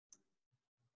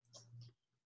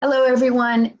Hello,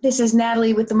 everyone. This is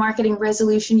Natalie with the Marketing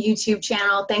Resolution YouTube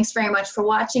channel. Thanks very much for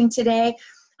watching today.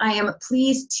 I am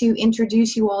pleased to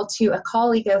introduce you all to a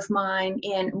colleague of mine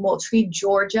in Moultrie,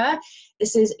 Georgia.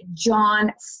 This is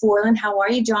Jon Forehand. How are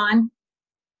you, Jon?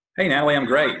 Hey, Natalie, I'm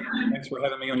great. Thanks for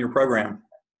having me on your program.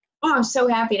 Oh, I'm so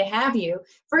happy to have you.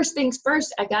 First things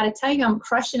first, I got to tell you, I'm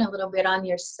crushing a little bit on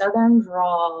your Southern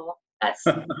drawl. That's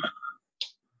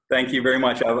Thank you very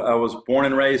much. I was born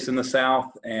and raised in the South,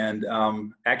 and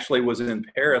actually was in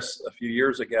Paris a few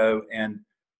years ago and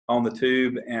on the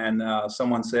tube, and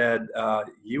someone said,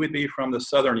 you would be from the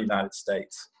Southern United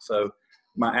States. So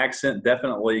my accent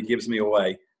definitely gives me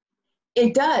away.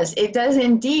 It does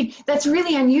indeed. That's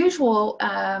really unusual.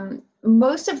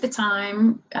 Most of the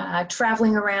time,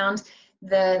 traveling around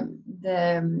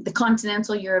the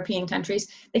continental European countries,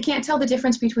 they can't tell the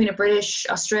difference between a British,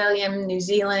 Australian, New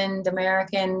Zealand,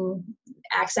 American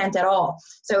accent at all.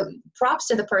 So props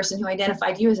to the person who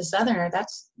identified you as a Southerner.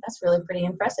 That's really pretty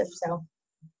impressive. So,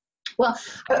 well,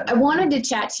 I wanted to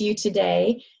chat to you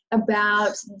today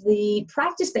about the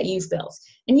practice that you've built.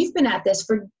 And you've been at this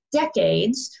for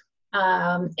decades.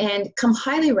 And come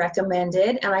highly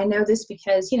recommended, and I know this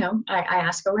because, you know, I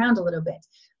ask around a little bit,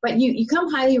 but you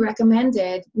come highly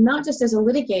recommended, not just as a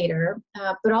litigator,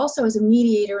 but also as a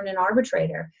mediator and an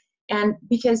arbitrator. And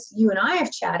because you and I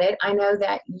have chatted, I know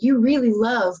that you really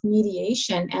love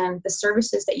mediation and the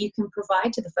services that you can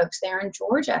provide to the folks there in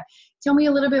Georgia. Tell me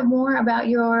a little bit more about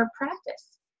your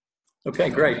practice. Okay,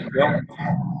 great. Well,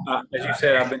 as you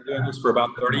said, I've been doing this for about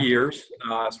 30 years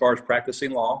as far as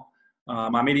practicing law.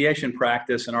 My mediation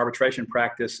practice and arbitration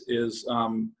practice is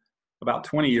about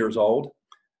 20 years old.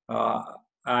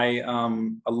 I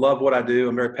love what I do.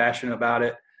 I'm very passionate about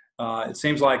it. It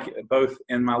seems like both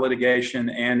in my litigation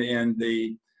and in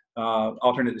the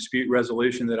alternate dispute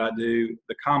resolution that I do,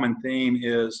 the common theme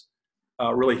is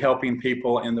really helping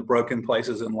people in the broken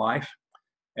places in life.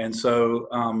 And so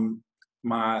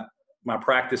my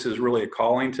practice is really a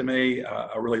calling to me.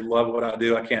 I really love what I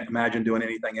do. I can't imagine doing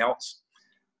anything else.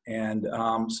 And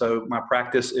so my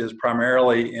practice is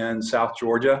primarily in South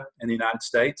Georgia in the United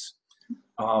States.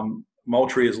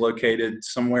 Moultrie is located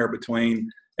somewhere between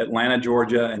Atlanta,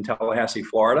 Georgia, and Tallahassee,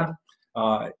 Florida.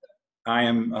 I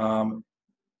am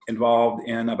involved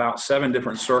in about 7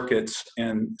 different circuits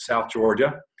in South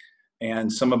Georgia,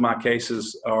 and some of my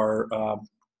cases are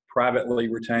privately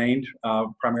retained,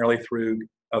 primarily through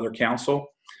other counsel,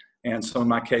 and some of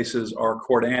my cases are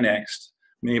court annexed.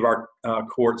 Many of our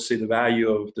courts see the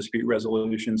value of dispute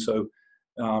resolution, so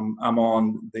I'm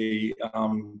on the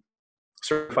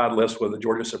certified list with the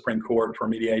Georgia Supreme Court for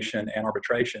mediation and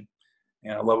arbitration,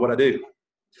 and I love what I do.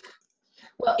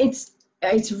 Well, it's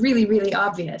really, really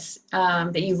obvious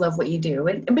that you love what you do,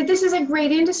 but this is a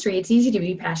great industry. It's easy to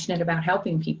be passionate about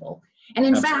helping people, and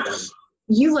in fact,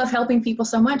 you love helping people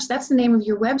so much. That's the name of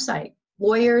your website,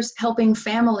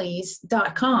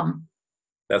 lawyershelpingfamilies.com.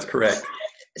 That's correct.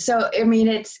 So, I mean,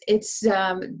 it's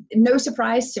no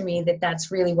surprise to me that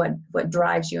that's really what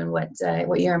drives you and what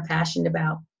you're impassioned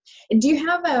about. And do you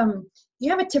have a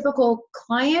typical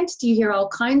client? Do you hear all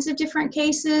kinds of different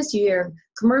cases? Do you hear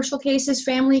commercial cases,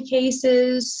 family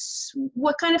cases?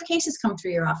 What kind of cases come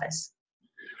through your office?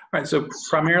 All right. So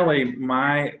primarily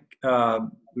my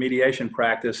mediation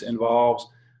practice involves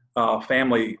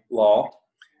family law.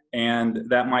 And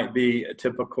that might be a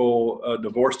typical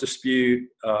divorce dispute,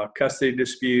 custody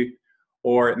dispute,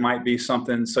 or it might be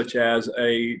something such as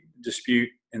a dispute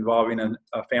involving a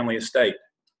family estate.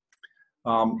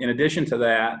 In addition to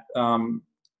that,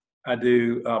 I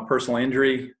do personal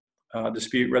injury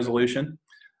dispute resolution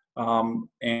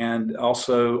and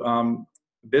also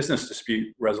business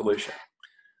dispute resolution.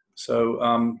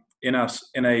 So in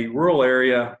a rural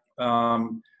area,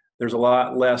 there's a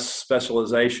lot less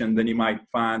specialization than you might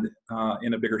find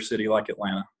in a bigger city like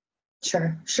Atlanta.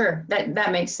 Sure.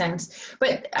 That makes sense.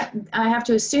 But I have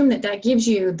to assume that gives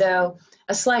you, though,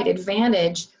 a slight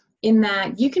advantage in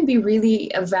that you can be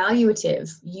really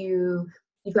evaluative. You've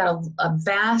got a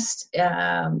vast,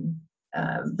 I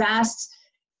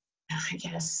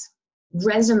guess,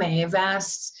 resume, a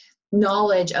vast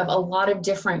knowledge of a lot of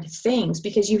different things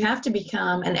because you have to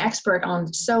become an expert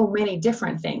on so many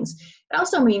different things. It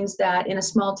also means that in a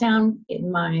small town,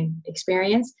 in my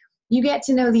experience, you get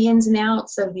to know the ins and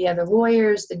outs of the other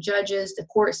lawyers, the judges, the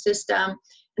court system.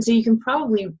 And so you can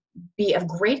probably be of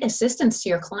great assistance to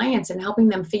your clients in helping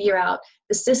them figure out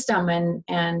the system and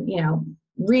you know,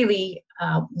 really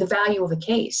the value of a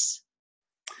case.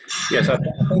 Yes, I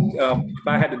think if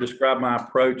I had to describe my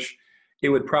approach, it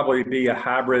would probably be a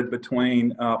hybrid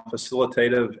between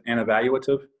facilitative and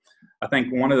evaluative. I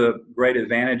think one of the great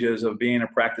advantages of being a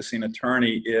practicing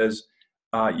attorney is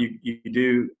you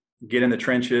do get in the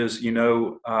trenches, you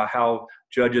know how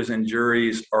judges and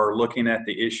juries are looking at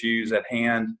the issues at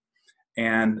hand,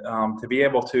 and to be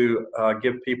able to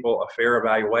give people a fair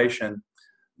evaluation,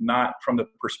 not from the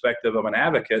perspective of an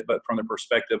advocate, but from the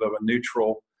perspective of a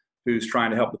neutral who's trying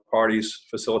to help the parties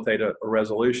facilitate a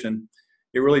resolution.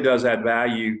 It really does add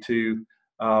value to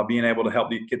being able to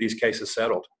help get these cases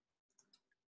settled.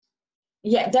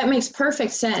 Yeah, that makes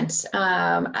perfect sense.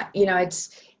 You know,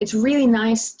 it's really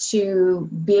nice to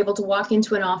be able to walk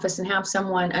into an office and have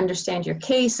someone understand your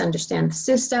case, understand the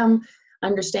system,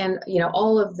 understand, you know,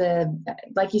 all of the,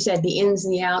 like you said, the ins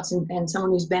and the outs, and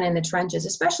someone who's been in the trenches,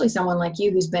 especially someone like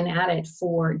you who's been at it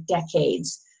for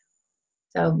decades.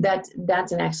 So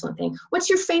that's an excellent thing. What's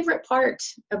your favorite part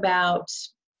about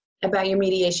your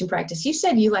mediation practice? You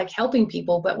said you like helping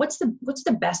people, but what's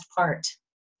the best part?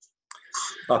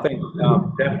 I think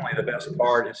definitely the best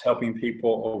part is helping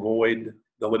people avoid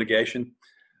the litigation.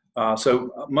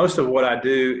 So most of what I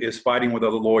do is fighting with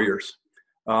other lawyers.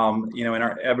 You know, in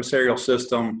our adversarial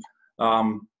system,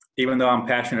 even though I'm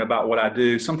passionate about what I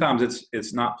do, sometimes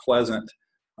it's not pleasant,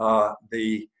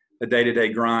 the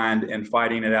day-to-day grind and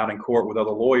fighting it out in court with other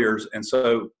lawyers. And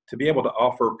so to be able to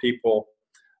offer people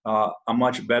a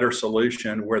much better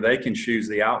solution where they can choose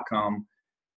the outcome,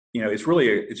 you know, it's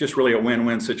just really a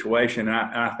win-win situation. And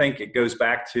I think it goes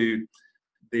back to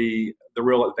the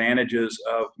real advantages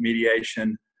of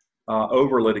mediation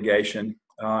over litigation.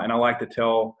 And I like to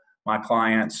tell my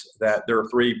clients that there are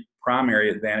three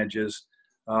primary advantages.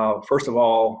 First of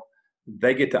all,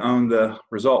 they get to own the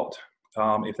result.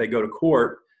 If they go to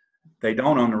court, they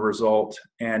don't own the result,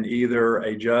 and either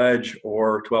a judge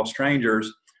or 12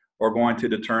 strangers are going to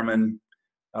determine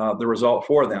the result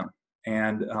for them.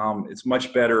 And it's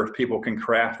much better if people can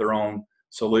craft their own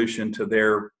solution to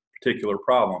their particular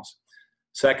problems.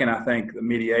 Second, I think the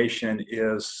mediation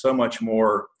is so much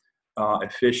more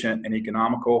efficient and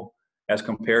economical as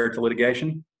compared to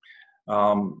litigation.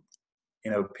 You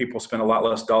know, people spend a lot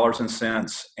less dollars and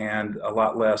cents and a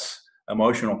lot less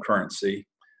emotional currency.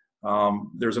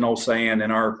 There's an old saying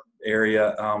in our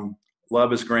area,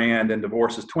 love is grand and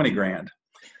divorce is 20 grand.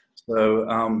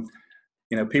 So,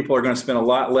 you know, people are going to spend a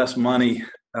lot less money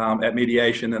at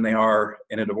mediation than they are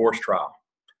in a divorce trial,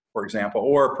 for example,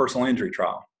 or a personal injury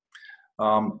trial.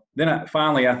 Then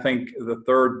finally, I think the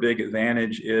third big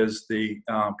advantage is the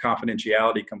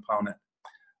confidentiality component.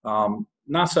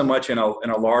 Not so much in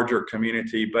a larger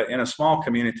community, but in a small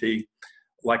community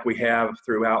like we have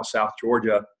throughout South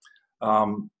Georgia,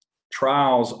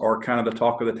 trials are kind of the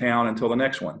talk of the town until the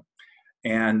next one.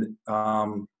 And,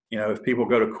 you know, if people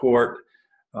go to court,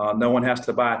 no one has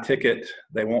to buy a ticket.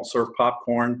 They won't serve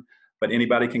popcorn, but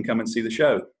anybody can come and see the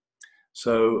show.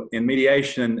 So in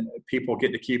mediation, people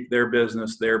get to keep their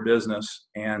business,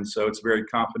 and so it's a very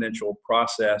confidential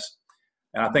process.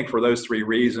 And I think for those three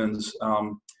reasons,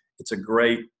 it's a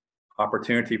great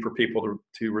opportunity for people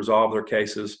to resolve their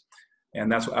cases. And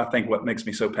that's, I think, what makes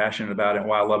me so passionate about it and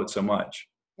why I love it so much.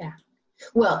 Yeah.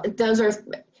 Well, those are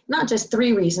not just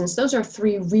three reasons. Those are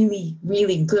three really,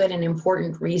 really good and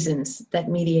important reasons that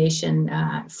mediation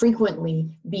frequently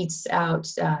beats out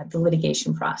the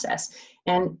litigation process.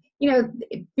 And, you know,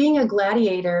 being a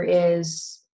gladiator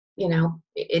is, you know,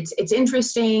 it's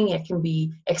interesting. It can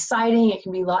be exciting. It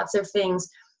can be lots of things,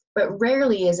 but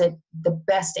rarely is it the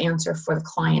best answer for the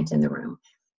client in the room.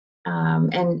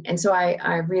 And so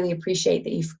I really appreciate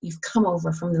that you've come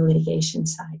over from the litigation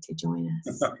side to join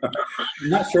us. I'm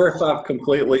not sure if I've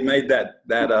completely made that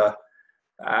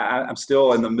I'm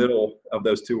still in the middle of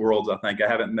those two worlds. I think I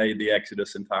haven't made the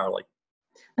exodus entirely.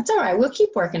 That's all right. We'll keep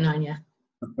working on you.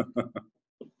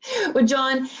 Well,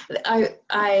 Jon,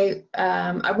 I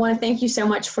want to thank you so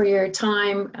much for your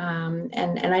time.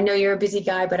 And I know you're a busy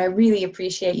guy, but I really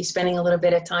appreciate you spending a little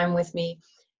bit of time with me.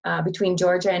 Between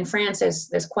Georgia and France,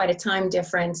 there's quite a time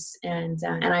difference, and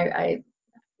I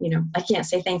you know, I can't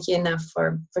say thank you enough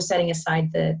for setting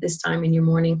aside this time in your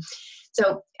morning.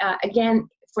 So again,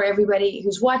 for everybody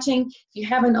who's watching, if you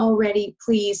haven't already,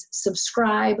 please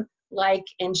subscribe, like,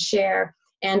 and share,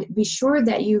 and be sure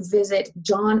that you visit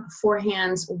Jon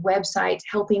Forehand's website,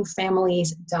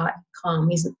 helpingfamilies.com.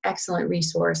 He's an excellent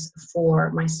resource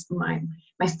for my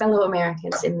fellow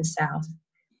Americans in the South.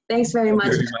 Thanks very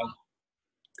much.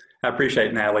 I appreciate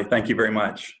it, Natalie. Thank you very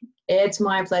much. It's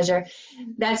my pleasure.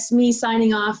 That's me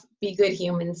signing off. Be good,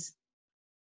 humans.